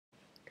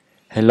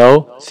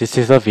Hello, this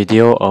is a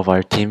video of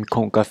our team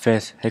Cong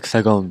Cafe's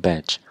Hexagon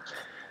badge.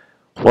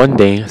 One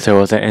day, there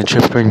was an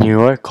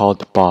entrepreneur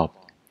called Bob.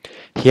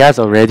 He has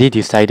already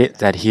decided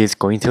that he is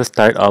going to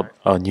start up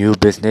a new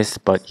business,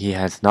 but he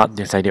has not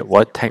decided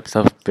what types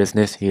of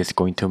business he is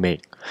going to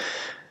make.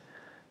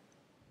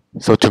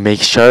 So to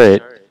make sure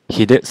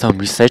he did some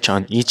research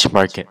on each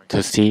market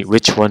to see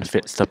which one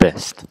fits the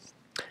best.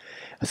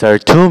 There are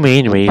two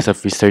main ways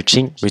of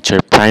researching, which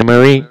are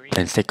primary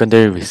and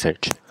secondary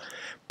research.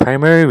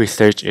 Primary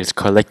research is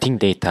collecting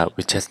data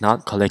which has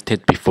not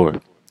collected before.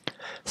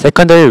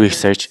 Secondary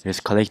research is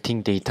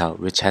collecting data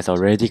which has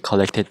already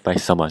collected by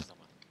someone.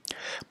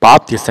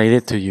 Bob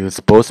decided to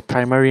use both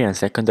primary and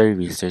secondary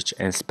research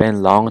and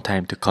spend long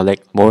time to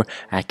collect more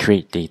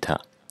accurate data.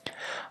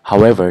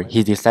 However,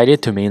 he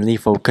decided to mainly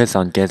focus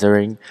on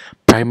gathering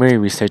primary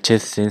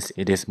researches since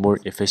it is more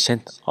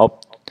efficient,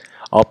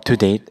 up to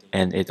date,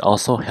 and it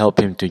also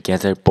helped him to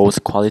gather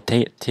both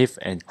qualitative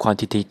and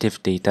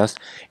quantitative data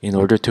in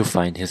order to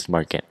find his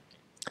market.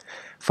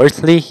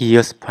 Firstly, he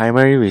used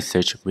primary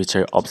research, which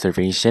are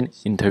observation,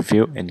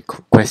 interview, and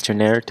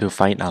questionnaire to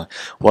find out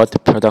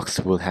what products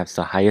will have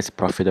the highest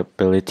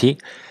profitability.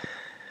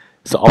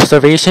 So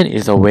observation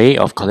is a way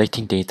of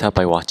collecting data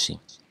by watching.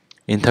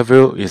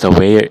 Interview is a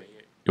way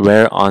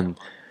whereon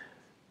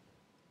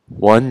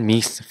one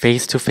meets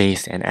face to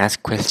face and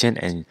asks questions,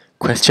 and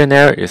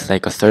questionnaire is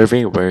like a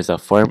survey where the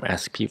firm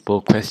asks people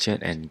questions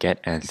and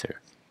get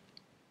answer.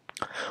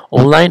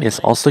 Online is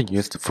also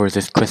used for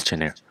this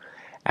questionnaire.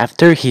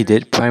 After he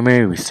did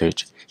primary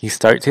research, he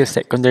started his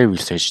secondary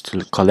research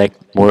to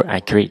collect more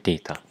accurate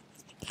data.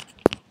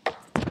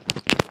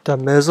 The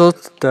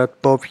methods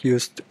that Bob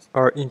used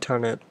are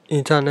internet,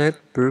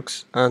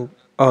 books, and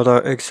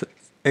other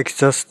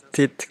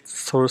exhausted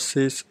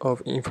sources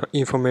of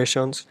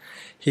information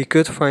he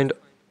could find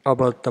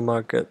about the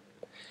market.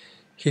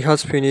 He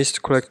has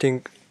finished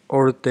collecting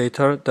all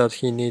data that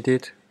he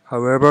needed.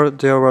 However,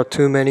 there were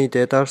too many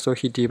data, so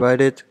he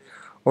divided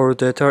all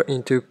data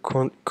into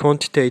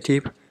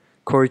quantitative,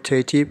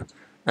 qualitative,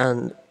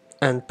 and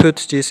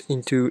put this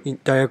into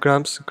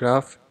diagrams,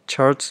 graphs,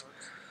 charts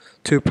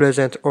to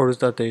present all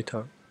the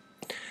data.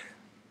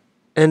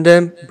 And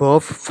then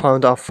Bob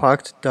found a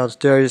fact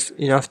that there is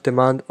enough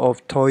demand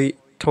of toy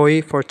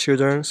for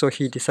children, so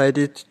he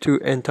decided to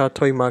enter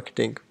toy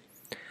marketing.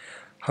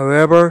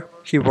 However,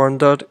 he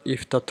wondered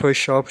if the toy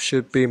shop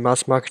should be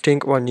mass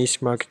marketing or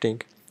niche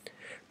marketing.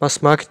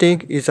 Mass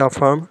marketing is a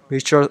firm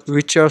which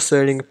are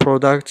selling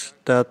products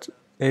that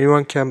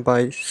anyone can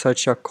buy,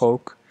 such as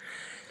Coke.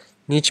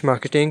 Niche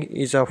marketing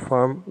is a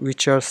firm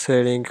which are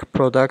selling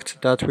products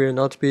that will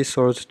not be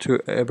sold to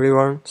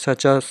everyone,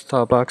 such as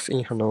Starbucks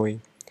in Hanoi.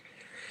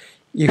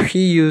 If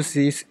he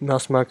uses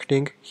mass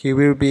marketing, he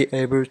will be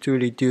able to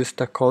reduce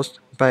the cost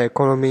by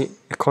economy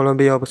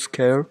of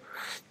scale,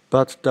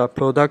 but the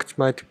product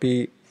might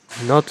be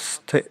not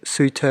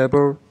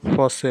suitable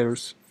for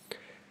sales.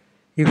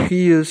 If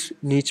he uses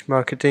niche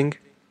marketing,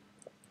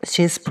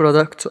 since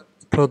products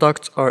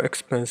are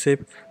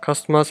expensive,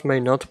 customers may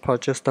not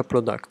purchase the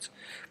product,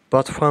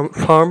 but the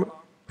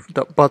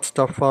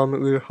firm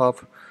will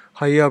have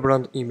higher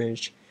brand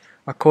image.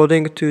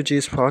 According to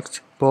these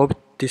facts, Bob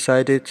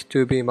decided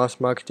to be mass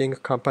marketing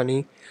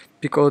company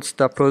because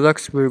the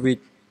products will be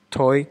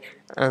toy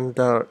and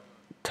the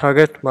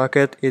target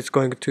market is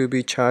going to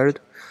be child,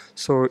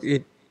 so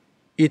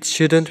it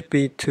shouldn't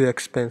be too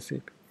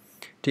expensive.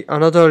 The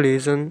another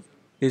reason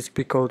is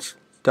because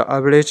the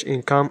average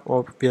income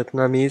of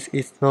Vietnamese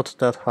is not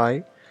that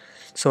high,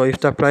 so if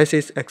the price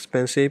is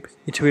expensive,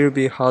 it will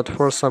be hard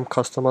for some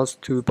customers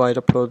to buy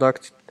the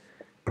product.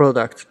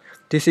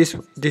 This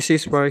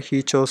is why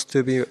he chose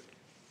to be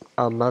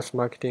a mass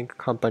marketing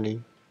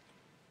company.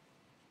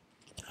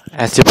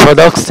 As the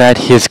products that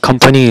his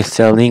company is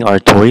selling are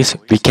toys,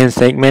 we can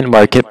segment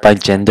market by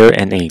gender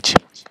and age.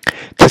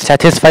 To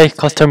satisfy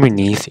customer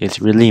needs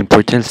is really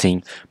important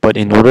thing, but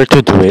in order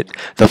to do it,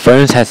 the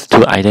firms has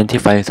to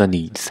identify the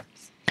needs.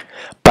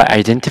 By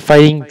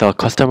identifying the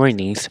customer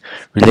needs,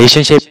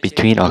 relationship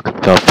between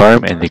the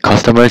firm and the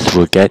customers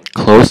will get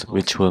close,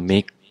 which will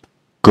make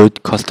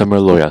good customer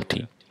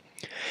loyalty.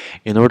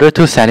 In order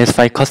to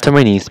satisfy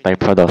customer needs by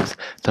products,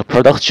 the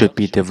product should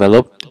be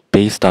developed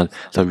based on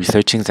the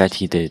researching that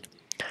he did.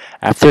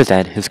 After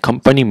that, his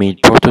company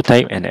made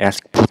prototype and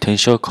asked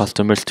potential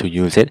customers to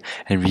use it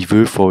and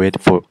review for it,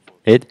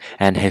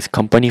 and his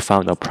company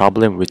found a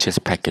problem, which is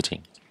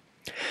packaging.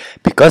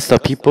 Because the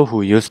people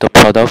who use the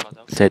product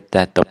said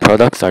that the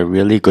products are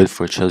really good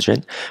for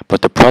children,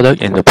 but the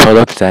product and the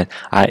products that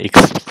are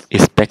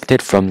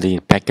expected from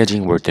the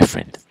packaging were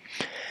different.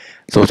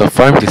 So the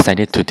firm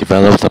decided to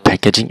develop the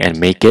packaging and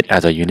make it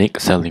as a unique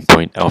selling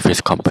point of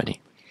his company.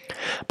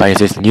 By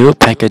this new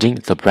packaging,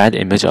 the brand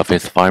image of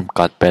his farm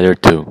got better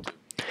too.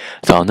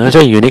 So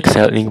another unique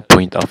selling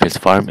point of his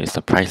farm is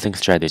the pricing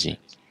strategy.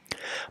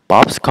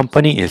 Bob's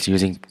company is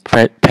using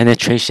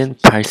penetration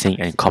pricing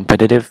and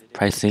competitive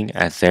pricing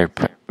as their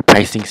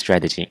pricing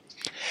strategy.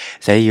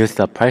 They use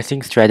the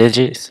pricing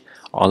strategies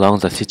along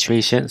the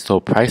situation so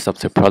price of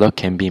the product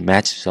can be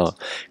matched the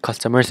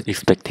customer's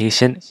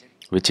expectation,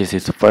 which is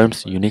its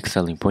firm's unique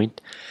selling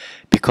point.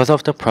 Because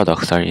of the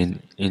products are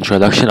in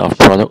introduction of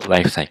product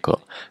life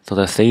cycle, so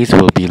the sales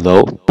will be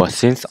low, but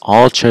since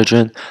all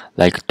children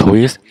like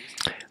toys,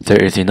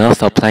 there is enough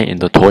supply in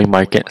the toy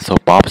market, so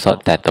Bob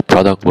thought that the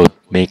product would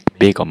make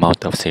big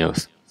amount of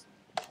sales.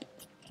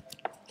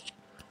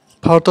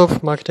 Part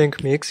of marketing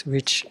mix,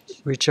 which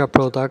a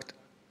product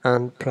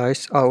and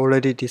price are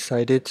already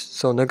decided,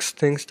 so next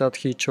things that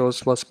he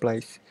chose was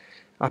place.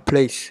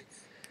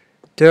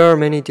 There are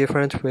many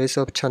different ways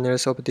of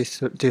channels of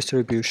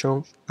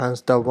distribution,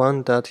 and the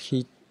one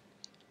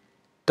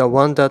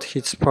that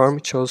his firm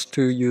chose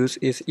to use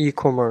is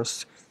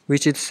e-commerce,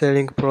 which is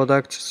selling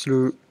products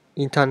through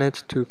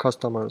internet to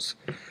customers.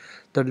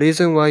 The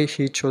reason why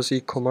he chose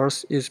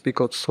e-commerce is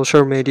because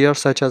social media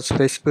such as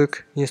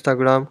Facebook,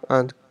 Instagram,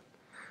 and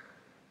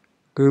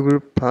Google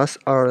Plus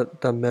are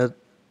the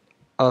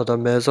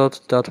method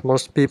that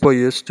most people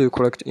use to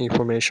collect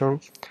information.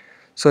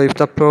 So if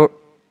the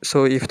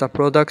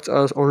products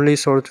are only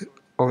sold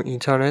on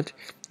internet,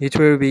 it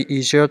will be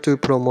easier to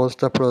promote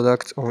the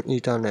products on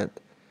internet.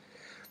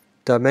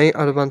 The main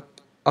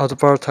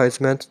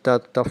advertisement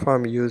that the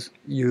firm used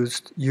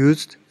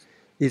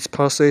is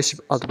persuasive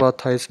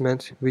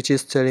advertisement, which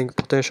is telling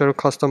potential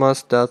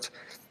customers that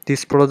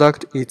this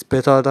product is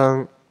better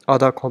than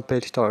other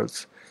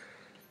competitors.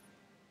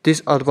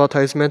 This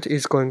advertisement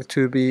is going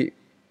to be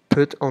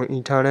put on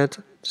internet,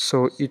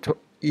 so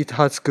it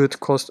has good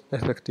cost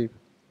effective.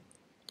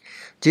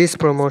 This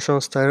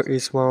promotion style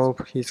is one of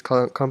his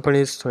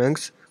company's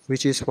strengths,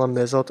 which is one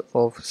method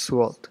of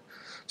SWOT.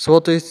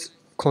 SWOT is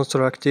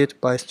constructed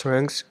by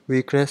strengths,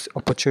 weakness,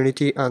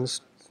 opportunity, and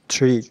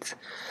threats.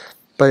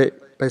 By,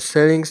 by,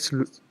 selling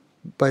through,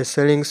 by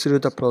selling through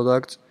the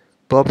product,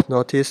 Bob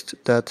noticed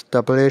that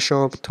the variation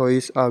of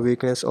toys are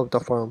weakness of the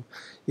firm.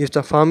 If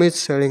the firm is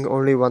selling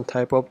only one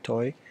type of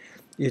toy,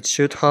 it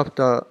should have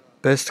the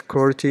best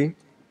quality,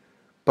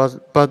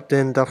 but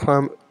then the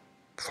firm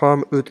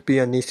would be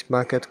a niche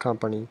market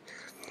company.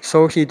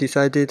 So he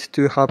decided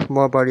to have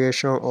more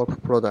variation of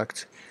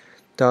products.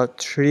 The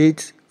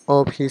threat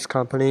of his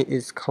company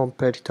is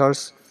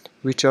competitors,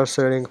 which are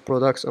selling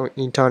products on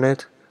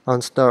internet,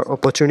 and the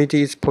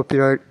opportunity is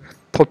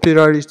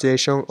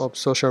popularization of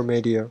social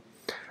media.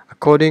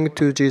 According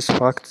to these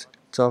facts,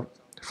 the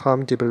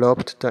firm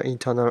developed the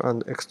internal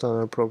and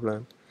external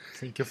problem.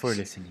 Thank you for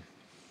listening.